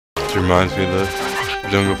It reminds me of the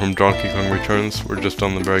jungle from Donkey Kong Returns. We're just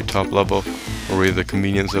on the very top level, where we have the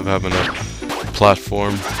convenience of having a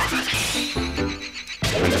platform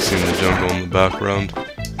and just seeing the jungle in the background.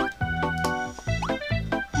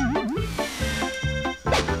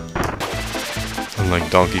 Unlike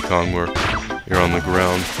Donkey Kong, where you're on the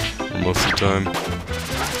ground for most of the time.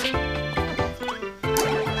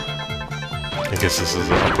 I guess this is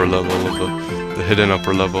the upper level of the hidden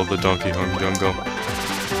upper level of the Donkey Kong jungle.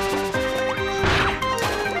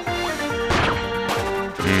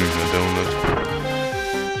 A donut.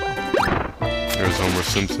 There's Homer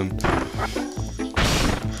Simpson.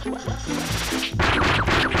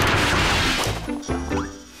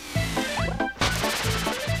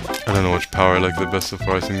 I don't know which power I like the best so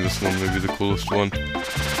far. I think this one may be the coolest one. I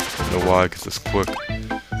don't know why, because it's quick.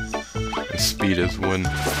 And speed is win.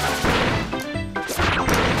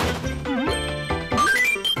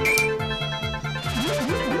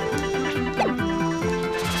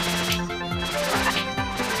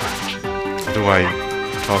 How do I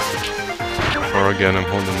toss it? Or again, I'm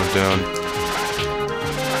holding it down.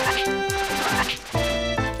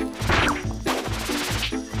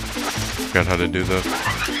 Forgot how to do that.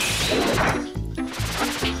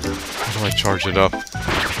 How do I charge it up? I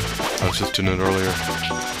was just doing it earlier.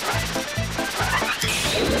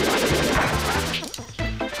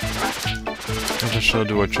 How the hell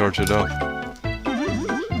do I charge it up?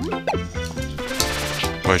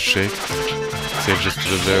 Do I shake? See, I just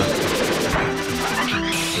did it there.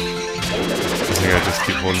 I think I just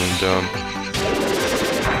keep holding them down.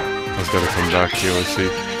 I just gotta come back to you, I see.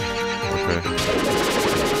 Okay.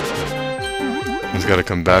 Just gotta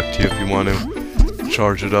come back to you if you want to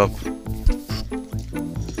charge it up.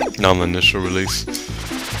 Now on the initial release. And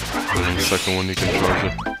then the second one you can charge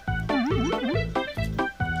it.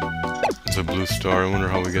 It's a blue star, I wonder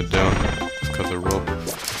how we get down. Let's cut the rope.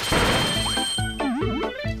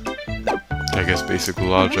 I guess basic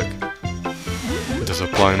logic does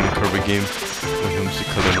apply in the Kirby game when it comes to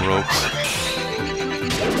cutting ropes.